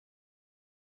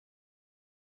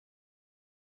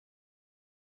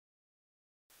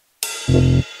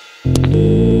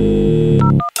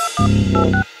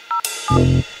Pick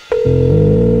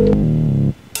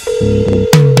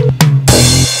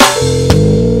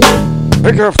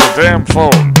up the damn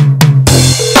phone.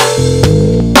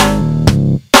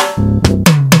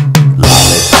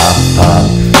 Lollipop pop,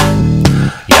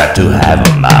 you got to have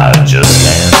 'em, I just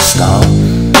can't stop.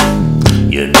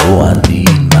 You know I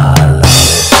need my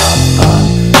lollipop pop.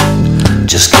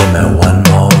 Just give me one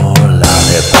more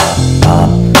lollipop pop.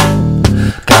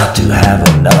 Got to have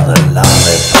another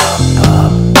lollipop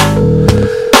pop.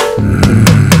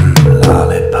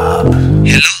 Lollipop.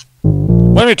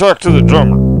 Hello? Let me talk to the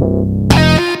drummer.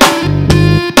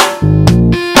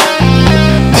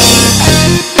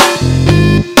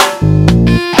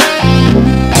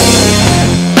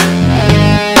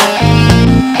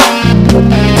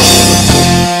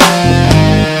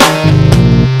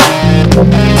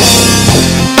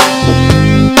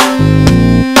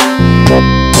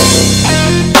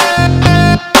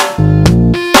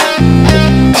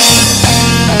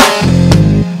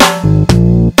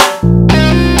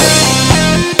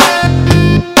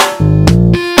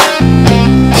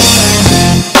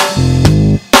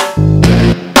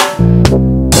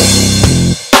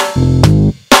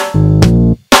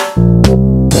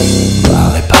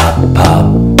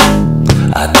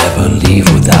 I never leave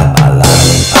without my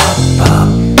lollipop pop.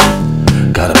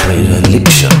 Got a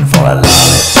predilection for a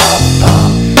lollipop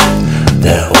pop.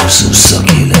 They're oh so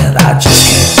succulent, I just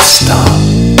can't stop.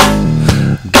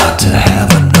 Got to have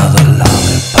another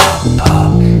lollipop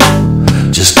pop.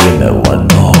 Just give me one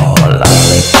more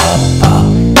lollipop pop.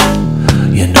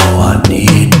 You know I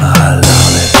need my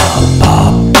lollipop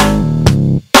pop.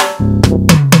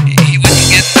 You want to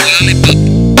get more lollipop?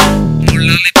 More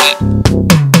lollipop?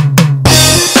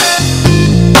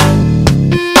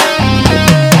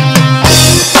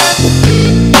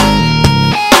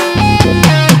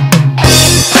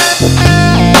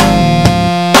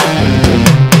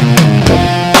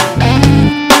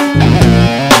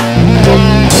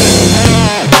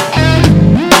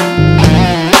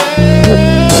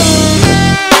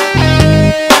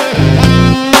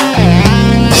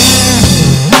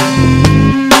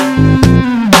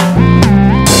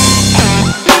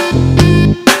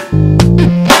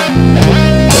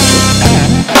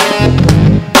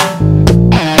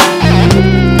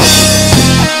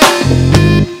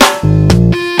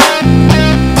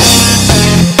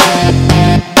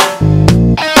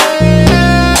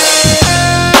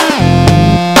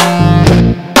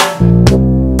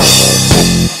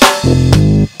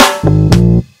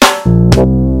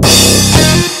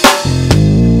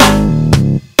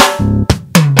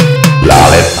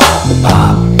 Lollipop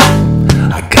pop,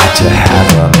 I got to have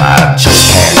 'em, I just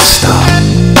can't stop.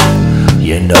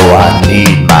 You know I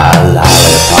need my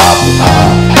lollipop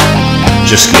pop.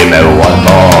 Just give me one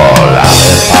more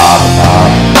lollipop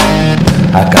pop.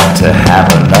 I got to have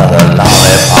another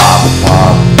lollipop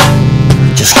pop.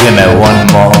 Just give me one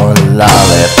more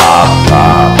lollipop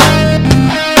pop.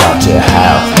 Got to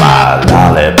have my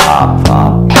lollipop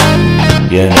pop.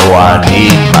 You know I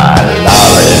need my lollipop.